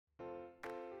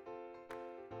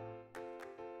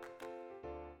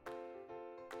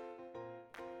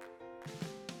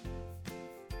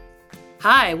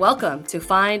Hi, welcome to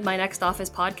Find My Next Office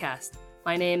podcast.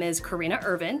 My name is Karina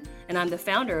Irvin, and I'm the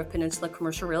founder of Peninsula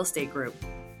Commercial Real Estate Group.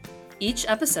 Each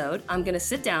episode, I'm going to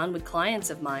sit down with clients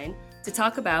of mine to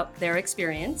talk about their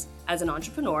experience as an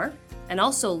entrepreneur and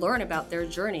also learn about their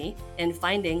journey in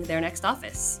finding their next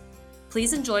office.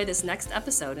 Please enjoy this next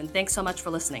episode, and thanks so much for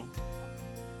listening.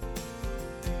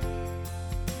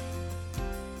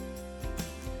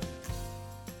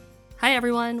 Hi,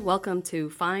 everyone. Welcome to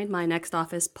Find My Next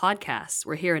Office podcast.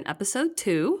 We're here in episode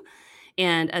 2.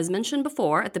 And as mentioned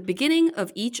before, at the beginning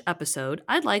of each episode,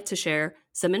 I'd like to share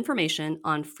some information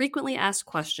on frequently asked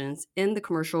questions in the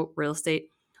commercial real estate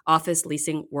office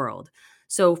leasing world.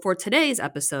 So for today's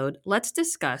episode, let's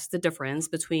discuss the difference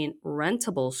between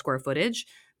rentable square footage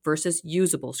versus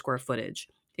usable square footage.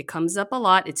 It comes up a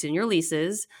lot. It's in your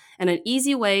leases. And an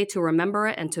easy way to remember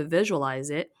it and to visualize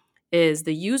it is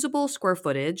the usable square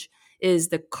footage is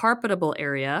the carpetable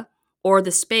area or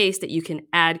the space that you can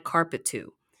add carpet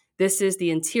to. This is the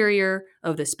interior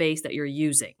of the space that you're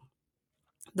using.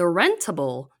 The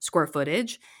rentable square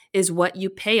footage is what you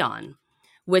pay on,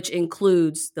 which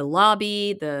includes the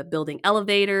lobby, the building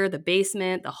elevator, the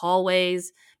basement, the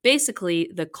hallways,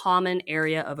 basically the common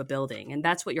area of a building. And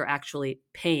that's what you're actually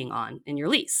paying on in your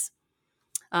lease.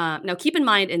 Now, keep in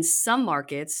mind, in some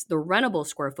markets, the rentable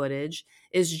square footage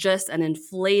is just an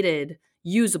inflated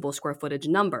usable square footage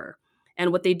number.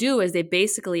 And what they do is they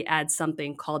basically add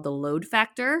something called the load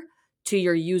factor to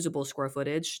your usable square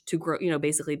footage to grow,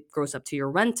 basically gross up to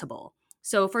your rentable.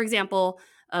 So, for example,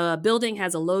 a building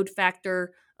has a load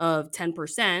factor of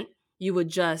 10%, you would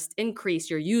just increase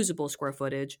your usable square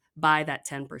footage by that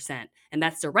 10%. And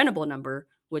that's the rentable number,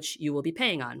 which you will be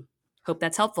paying on. Hope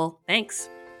that's helpful. Thanks.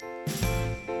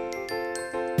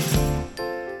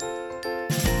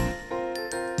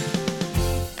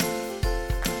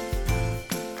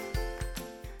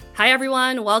 Hi,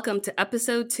 everyone. Welcome to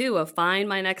episode 2 of Find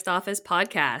My Next Office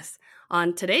podcast.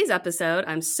 On today's episode,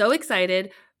 I'm so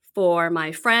excited for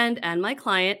my friend and my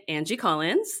client, Anje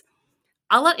Collins.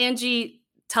 I'll let Anje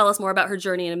tell us more about her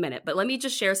journey in a minute, but let me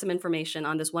just share some information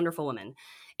on this wonderful woman.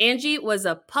 Anje was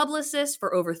a publicist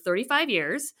for over 35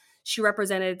 years. She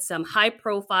represented some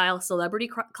high-profile celebrity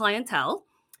clientele.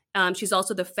 She's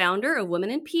also the founder of Women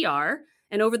in PR.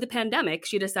 And over the pandemic,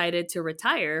 she decided to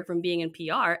retire from being in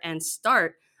PR and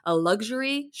start a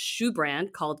luxury shoe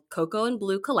brand called Coco and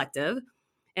Blue Collective,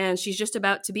 and she's just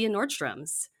about to be in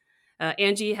Nordstrom's.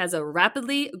 Anje has a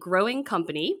rapidly growing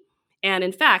company, and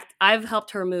in fact, I've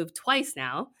helped her move twice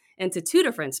now into 2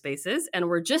 different spaces, and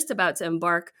we're just about to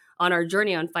embark on our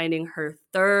journey on finding her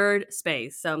 3rd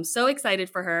space. So I'm so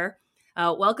excited for her.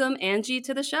 Welcome, Anje,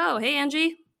 to the show. Hey,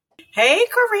 Anje. Hey,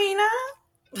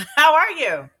 Karina. How are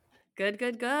you? Good.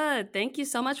 Thank you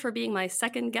so much for being my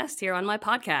second guest here on my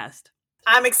podcast.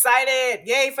 I'm excited.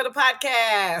 Yay for the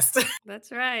podcast.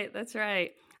 That's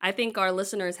right. I think our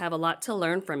listeners have a lot to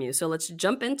learn from you. So let's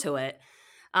jump into it.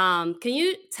 Can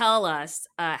you tell us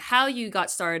how you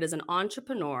got started as an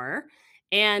entrepreneur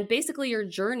and basically your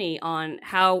journey on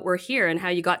how we're here and how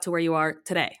you got to where you are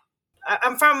today?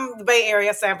 I'm from the Bay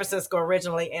Area, San Francisco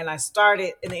originally, and I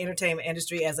started in the entertainment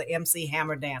industry as an MC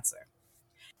hammer dancer.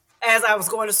 As I was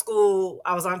going to school,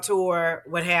 I was on tour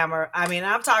with Hammer. I mean,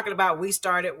 I'm talking about we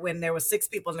started when there were 6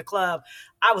 people in the club.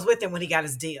 I was with him when he got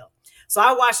his deal. So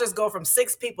I watched us go from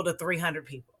 6 people to 300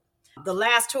 people. The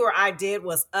last tour I did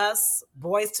was us,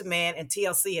 Boys to Men, and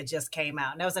TLC had just came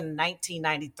out. And that was in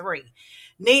 1993.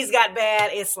 Knees got bad.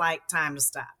 It's like time to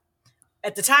stop.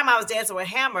 At the time I was dancing with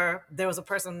Hammer, there was a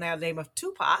person by the name of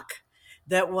Tupac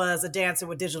that was a dancer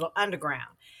with Digital Underground.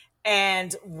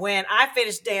 And when I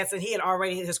finished dancing,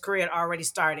 his career had already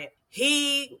started.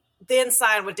 He then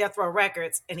signed with Death Row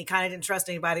Records, and he kind of didn't trust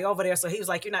anybody over there. So he was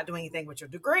like, you're not doing anything with your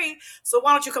degree, so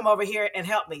why don't you come over here and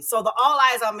help me? So the All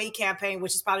Eyes on Me campaign,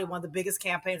 which is probably one of the biggest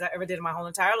campaigns I ever did in my whole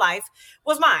entire life,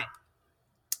 was mine.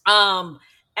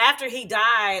 After he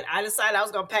died, I decided I was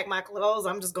going to pack my clothes.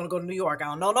 I'm just going to go to New York. I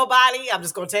don't know nobody. I'm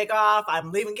just going to take off.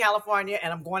 I'm leaving California,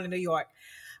 and I'm going to New York.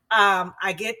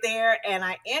 I get there, and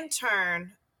I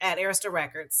intern at Arista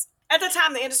Records. At the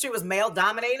time, the industry was male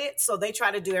dominated, so they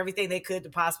tried to do everything they could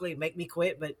to possibly make me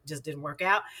quit, but just didn't work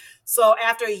out. So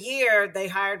after a year, they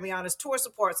hired me on as tour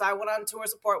support. So I went on tour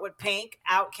support with Pink,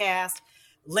 Outkast,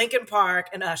 Linkin Park,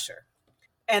 and Usher.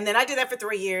 And then I did that for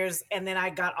 3 years, and then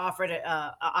I got offered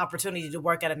an opportunity to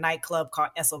work at a nightclub called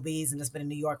SOBs, and it's been in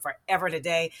New York forever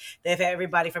today. They've had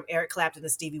everybody from Eric Clapton to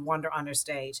Stevie Wonder on their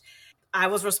stage. I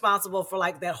was responsible for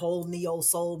like that whole neo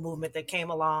soul movement that came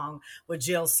along with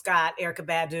Jill Scott, Erykah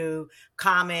Badu,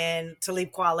 Common,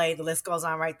 Talib Kweli, the list goes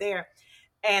on right there.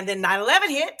 And then 9/11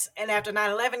 hit. And after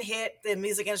 9/11 hit, the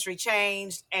music industry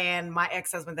changed. And my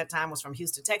ex-husband at that time was from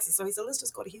Houston, Texas. So he said, let's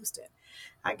just go to Houston.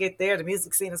 I get there. The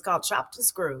music scene is called Chopped and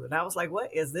Screwed. And I was like,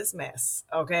 what is this mess?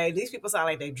 Okay. These people sound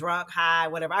like they drunk, high,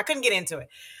 whatever. I couldn't get into it.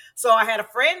 So I had a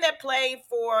friend that played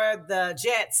for the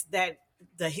Jets, that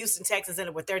the Houston Texans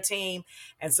ended with their team.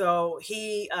 And so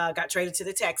he got traded to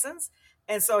the Texans.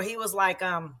 And so he was like,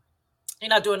 you're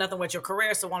not doing nothing with your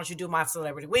career, so why don't you do my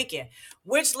celebrity weekend?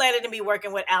 Which led into me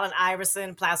working with Allen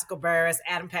Iverson, Plaxico Burress,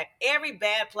 Adam Peck, every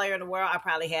bad player in the world I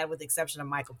probably had, with the exception of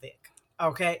Michael Vick.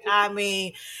 Okay. I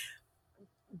mean,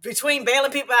 between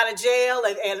bailing people out of jail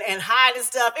and hiding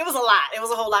stuff, it was a lot. It was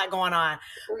a whole lot going on.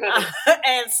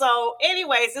 And so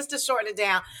anyways, just to shorten it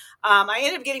down, I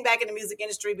ended up getting back in the music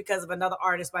industry because of another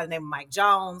artist by the name of Mike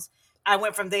Jones. I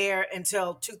went from there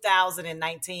until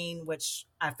 2019, which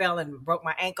I fell and broke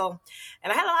my ankle.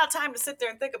 And I had a lot of time to sit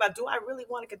there and think about, do I really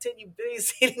want to continue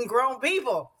babysitting grown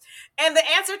people? And the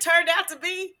answer turned out to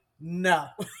be no.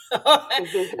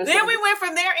 Then we went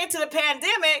from there into the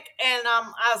pandemic. And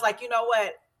I was like, you know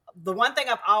what? The one thing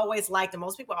I've always liked, and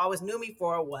most people always knew me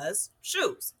for, was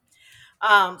shoes. So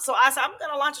I said, I'm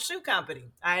going to launch a shoe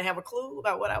company. I didn't have a clue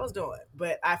about what I was doing,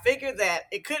 but I figured that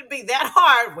it couldn't be that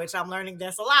hard, which I'm learning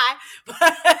that's a lie,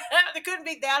 but it couldn't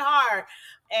be that hard.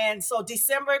 And so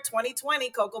December 2020,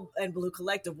 Coco and Blue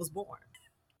Collective was born.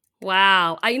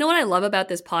 Wow. You know what I love about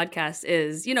this podcast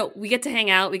is, we get to hang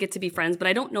out, we get to be friends, but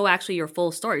I don't know actually your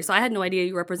full story. So I had no idea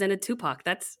you represented Tupac.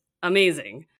 That's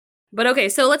amazing. But okay,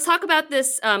 so let's talk about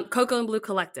this Coco and Blue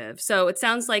Collective. So it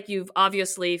sounds like you've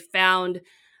obviously found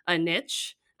a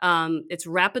niche. It's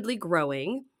rapidly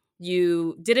growing.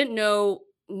 You didn't know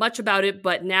much about it,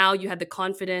 but now you had the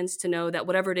confidence to know that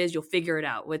whatever it is, you'll figure it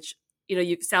out, which,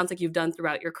 sounds like you've done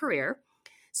throughout your career.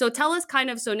 So tell us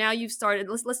so now you've started,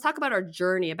 let's talk about our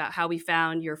journey about how we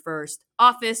found your first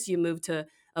office. You moved to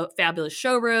a fabulous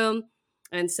showroom.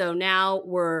 And so now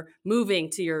we're moving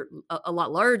to a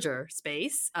lot larger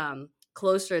space,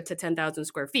 closer to 10,000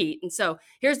 square feet. And so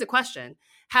here's the question.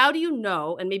 How do you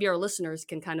know, and maybe our listeners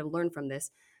can kind of learn from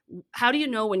this, how do you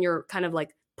know when you're kind of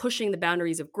like pushing the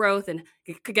boundaries of growth and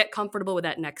could get comfortable with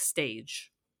that next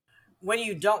stage? When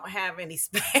you don't have any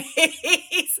space,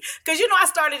 because I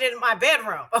started in my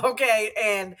bedroom, okay,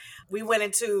 and we went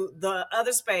into the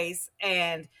other space,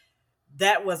 and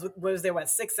that was there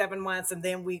 6-7 months, and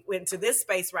then we went to this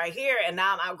space right here, and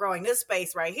now I'm outgrowing this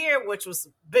space right here, which was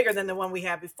bigger than the one we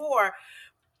had before.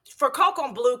 For Coco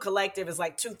and Blue Collective is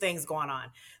like two things going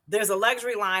on. There's a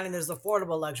luxury line and there's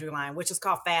affordable luxury line, which is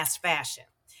called fast fashion.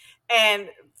 And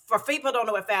for people who don't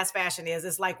know what fast fashion is,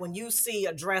 it's like when you see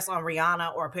a dress on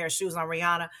Rihanna or a pair of shoes on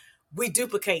Rihanna, we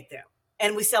duplicate them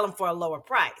and we sell them for a lower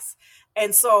price.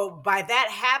 And so by that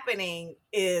happening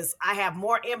is I have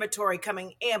more inventory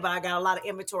coming in, but I got a lot of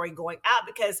inventory going out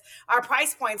because our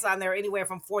price points on there are anywhere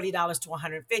from $40 to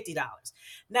 $150.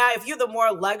 Now, if you're the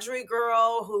more luxury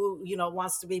girl who,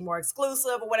 wants to be more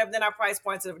exclusive or whatever, then our price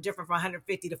points are different from $150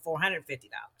 to $450.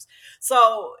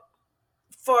 So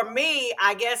for me,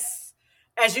 I guess,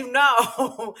 as you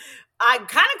know, I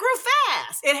kind of grew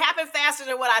fast. It happened faster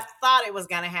than what I thought it was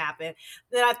going to happen.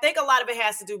 Then I think a lot of it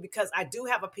has to do because I do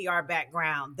have a PR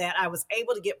background, that I was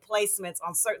able to get placements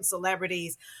on certain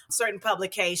celebrities, certain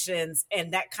publications,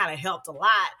 and that kind of helped a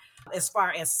lot as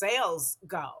far as sales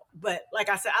go. But like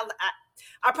I said,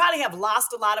 I probably have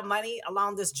lost a lot of money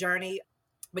along this journey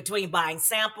between buying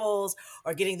samples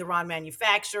or getting the wrong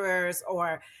manufacturers,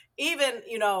 or even,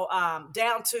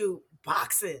 down to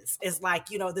boxes. It's like,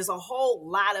 there's a whole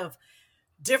lot of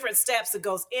different steps that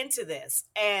goes into this.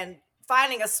 And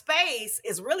finding a space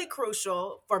is really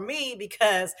crucial for me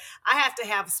because I have to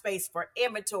have space for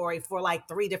inventory for like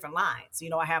 3 different lines.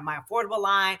 I have my affordable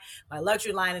line, my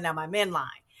luxury line, and now my men line.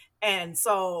 And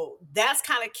so that's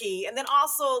kind of key. And then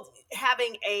also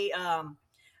having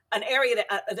an area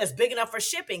that's big enough for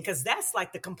shipping, because that's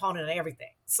like the component of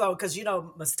everything. So, because,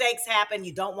 mistakes happen.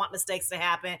 You don't want mistakes to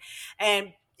happen.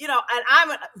 And and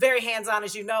I'm very hands-on,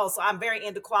 as you know, so I'm very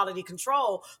into quality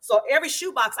control. So every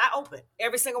shoebox I open,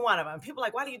 every single one of them. People are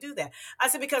like, why do you do that? I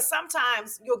said, because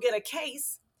sometimes you'll get a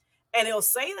case and it'll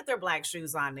say that they're black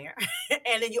shoes on there.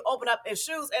 And then you open up their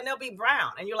shoes and they'll be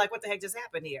brown. And you're like, what the heck just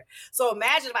happened here? So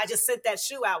imagine if I just sent that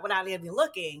shoe out without even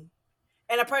looking,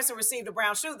 and a person received a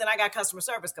brown shoe, then I got customer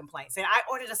service complaints. Saying, I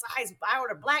ordered a size, I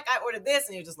ordered black, I ordered this.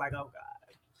 And you're just like, oh God.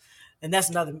 And that's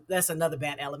another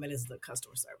bad element, is the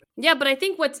customer service. Yeah, but I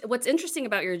think what's interesting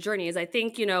about your journey is I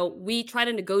think, we try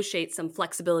to negotiate some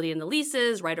flexibility in the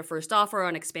leases, right, a first offer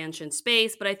on expansion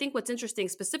space. But I think what's interesting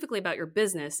specifically about your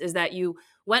business is that you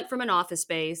went from an office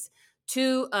space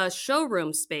to a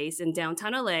showroom space in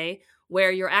downtown LA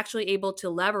where you're actually able to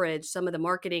leverage some of the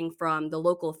marketing from the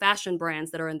local fashion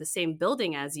brands that are in the same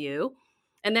building as you.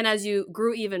 And then as you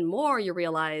grew even more, you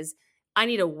realize I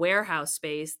need a warehouse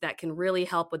space that can really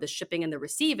help with the shipping and the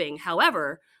receiving.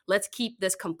 However, let's keep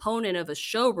this component of a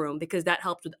showroom because that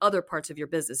helps with other parts of your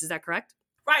business. Is that correct?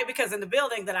 Right, because in the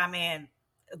building that I'm in,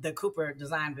 the Cooper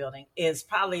Design Building, is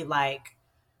probably like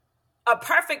a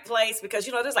perfect place because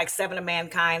there's like Seven of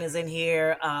Mankind is in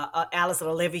here, Alice and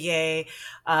Olivier,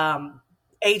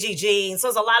 AG Jeans. So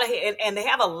there's a lot of, and they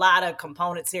have a lot of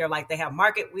components here. Like they have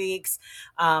market weeks,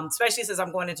 especially since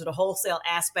I'm going into the wholesale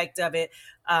aspect of it.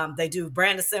 They do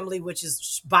brand assembly, which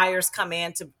is buyers come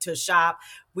in to shop.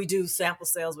 We do sample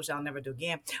sales, which I'll never do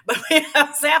again, but we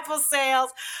have sample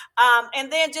sales.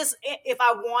 And then just if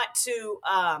I want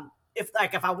to,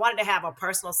 if I wanted to have a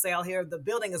personal sale here, the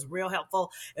building is real helpful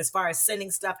as far as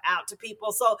sending stuff out to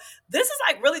people. So this is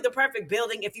like really the perfect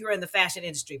building if you're in the fashion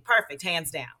industry. Perfect, hands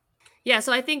down. Yeah,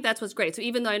 so I think that's what's great. So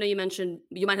even though I know you mentioned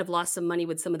you might have lost some money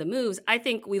with some of the moves, I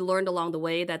think we learned along the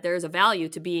way that there is a value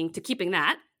to keeping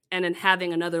that and then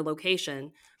having another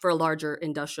location for a larger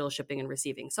industrial shipping and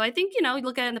receiving. So I think, you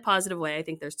look at it in the positive way. I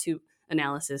think there's two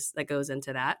analysis that goes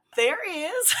into that. There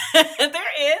is.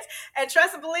 There is. And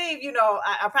trust and believe,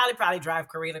 I probably drive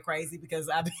Karina crazy because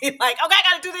I'd be like, okay, I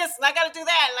got to do this and I got to do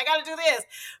that and I got to do this.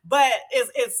 But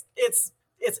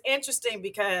it's interesting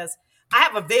because I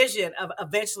have a vision of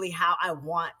eventually how I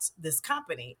want this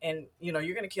company. And, you're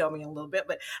going to kill me in a little bit,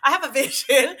 but I have a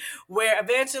vision where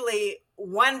eventually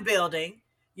one building,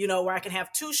 where I can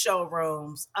have two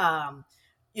showrooms,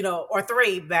 or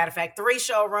three, matter of fact, three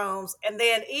showrooms. And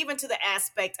then even to the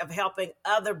aspect of helping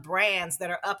other brands that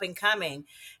are up and coming,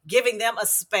 giving them a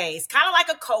space, kind of like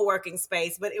a co-working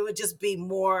space, but it would just be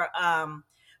more,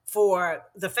 for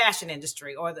the fashion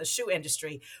industry or the shoe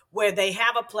industry, where they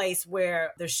have a place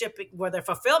where their shipping, where their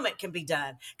fulfillment can be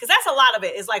done. Because that's a lot of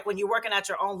it. It's like when you're working at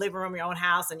your own living room, your own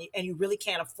house, and you really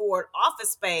can't afford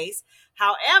office space.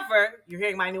 However, you're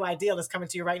hearing my new idea that's coming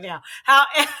to you right now.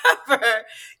 However,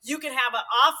 you can have an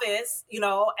office,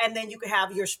 and then you can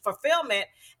have your fulfillment,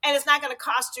 and it's not going to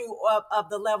cost you of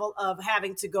the level of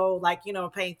having to go like,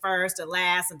 paying first and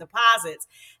last and deposits.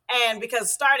 And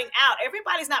because starting out,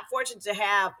 everybody's not fortunate to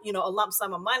have, a lump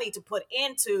sum of money to put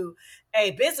into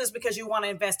a business because you want to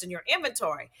invest in your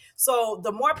inventory. So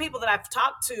the more people that I've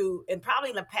talked to, and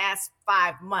probably in the past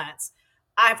 5 months,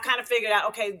 I've kind of figured out,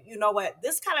 okay, you know what,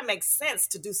 this kind of makes sense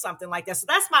to do something like that. So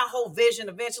that's my whole vision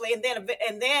eventually. And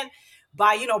then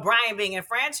by, Brian being in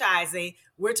franchising,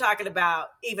 we're talking about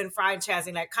even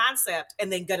franchising that concept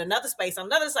and then get another space on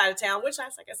another side of town, which I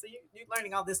guess you're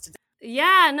learning all this today.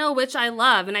 Yeah, no, which I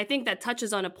love. And I think that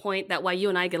touches on a point that why you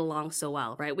and I get along so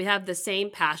well, right? We have the same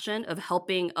passion of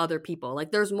helping other people.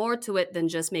 Like there's more to it than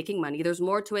just making money. There's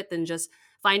more to it than just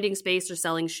finding space or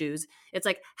selling shoes. It's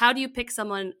like, how do you pick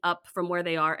someone up from where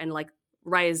they are and like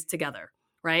rise together,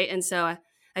 right? And so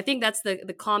I think that's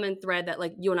the common thread that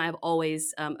like you and I have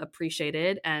always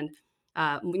appreciated. And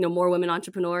more women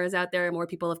entrepreneurs out there, more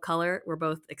people of color. We're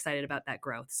both excited about that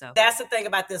growth. So that's the thing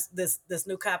about this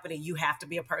new company. You have to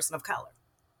be a person of color.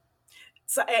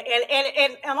 So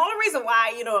and the only reason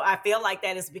why I feel like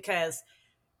that is because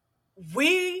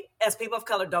we as people of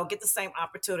color don't get the same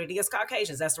opportunity as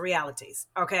Caucasians. That's the realities.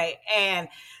 Okay, and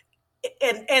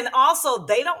also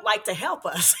they don't like to help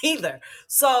us either.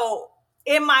 So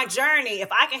in my journey, if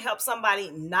I can help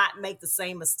somebody not make the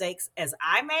same mistakes as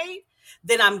I made,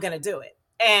 then I'm going to do it.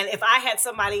 And if I had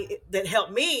somebody that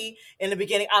helped me in the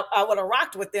beginning, I would have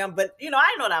rocked with them. But, I didn't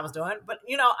know what I was doing. But,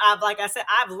 like I said,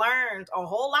 I've learned a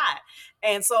whole lot.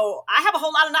 And so I have a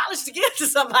whole lot of knowledge to give to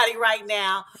somebody right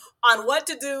now on what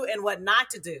to do and what not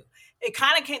to do. It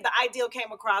kind of the ideal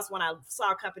came across when I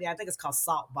saw a company, I think it's called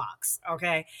Saltbox.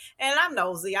 Okay. And I'm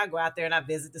nosy. I go out there and I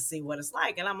visit to see what it's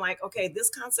like. And I'm like, okay,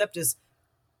 this concept is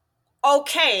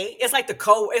okay. It's like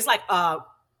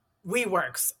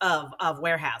WeWorks of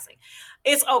warehousing.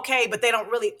 It's okay, but they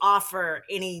don't really offer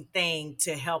anything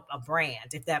to help a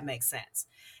brand, if that makes sense.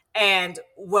 And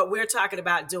what we're talking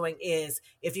about doing is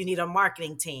if you need a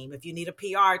marketing team, if you need a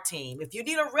PR team, if you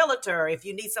need a realtor, if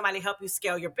you need somebody to help you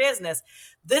scale your business,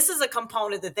 this is a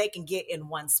component that they can get in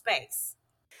one space.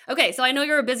 Okay, so I know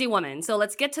you're a busy woman, so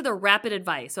let's get to the rapid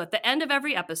advice. So at the end of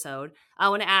every episode, I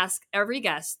want to ask every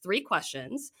guest 3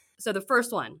 questions. So the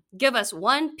first one, give us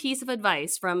one piece of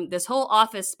advice from this whole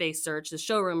office space search, the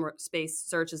showroom space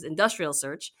search, this industrial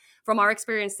search, from our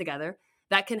experience together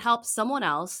that can help someone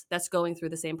else that's going through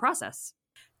the same process.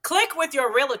 Click with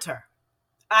your realtor.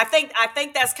 I think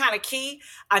that's kind of key.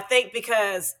 I think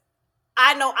because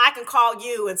I know I can call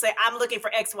you and say, I'm looking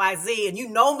for XYZ, and you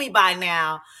know me by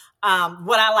now.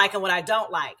 what I like and what I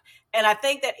don't like. And I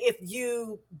think that if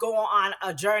you go on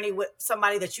a journey with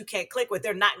somebody that you can't click with,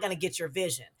 they're not going to get your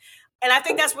vision. And I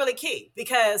think that's really key,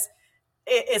 because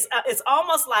it's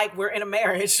almost like we're in a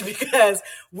marriage, because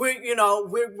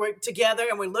we're together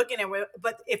and we're looking,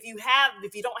 but if you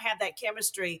don't have that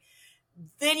chemistry,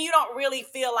 then you don't really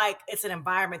feel like it's an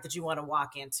environment that you want to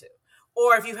walk into.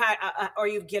 Or if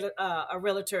you get a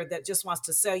realtor that just wants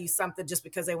to sell you something just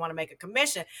because they want to make a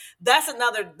commission, that's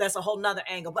a whole nother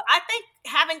angle. But I think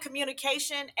having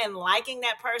communication and liking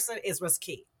that person is what's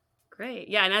key. Great.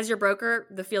 Yeah. And as your broker,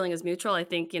 the feeling is mutual. I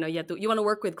think, you want to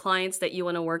work with clients that you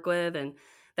want to work with. And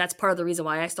that's part of the reason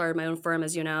why I started my own firm,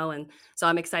 as you know. And so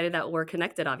I'm excited that we're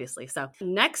connected, obviously. So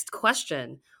next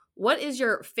question. What is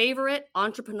your favorite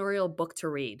entrepreneurial book to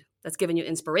read that's given you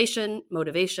inspiration,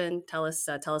 motivation? Tell us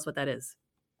what that is.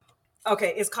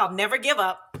 Okay. It's called Never Give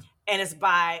Up, and it's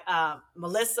by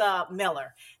Melissa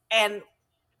Miller. And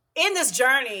in this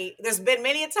journey, there's been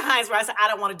many times where I said, I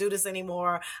don't want to do this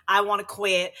anymore. I want to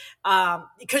quit,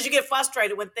 because you get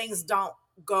frustrated when things don't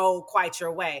go quite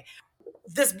your way.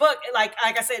 This book, like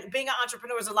I said, being an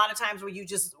entrepreneur is a lot of times where you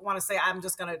just want to say, I'm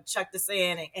just going to check this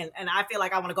in. And I feel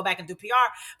like I want to go back and do PR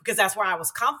because that's where I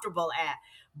was comfortable at.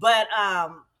 But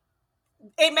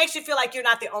it makes you feel like you're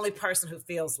not the only person who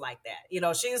feels like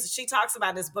that. She talks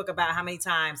about this book about how many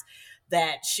times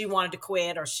that she wanted to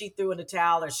quit, or she threw in the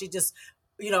towel, or she just,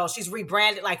 she's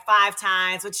rebranded like 5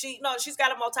 times, but she's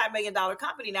got a multi-million-dollar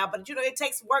company now, but it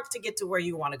takes work to get to where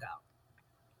you want to go.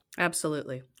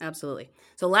 Absolutely. Absolutely.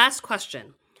 So last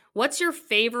question. What's your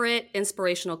favorite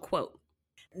inspirational quote?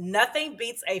 Nothing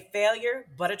beats a failure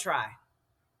but a try.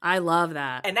 I love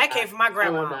that. And that came from my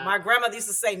grandma. My grandmother used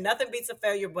to say, nothing beats a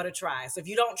failure but a try. So if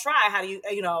you don't try, how are you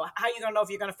going to know if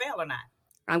you're going to fail or not?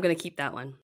 I'm going to keep that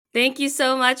one. Thank you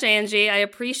so much, Angie. I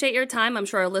appreciate your time. I'm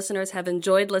sure our listeners have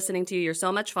enjoyed listening to you. You're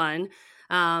so much fun.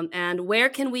 And where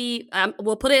can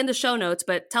we'll put it in the show notes,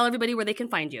 but tell everybody where they can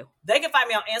find you. They can find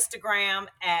me on Instagram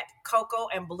at Coco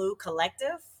and Blue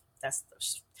Collective.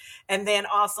 And then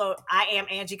also I am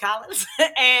Angie Collins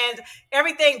and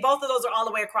everything. Both of those are all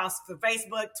the way across for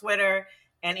Facebook, Twitter,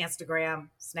 and Instagram,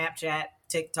 Snapchat,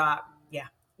 TikTok. Yeah.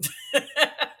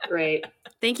 Great.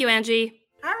 Thank you, Angie.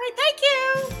 All right. Thank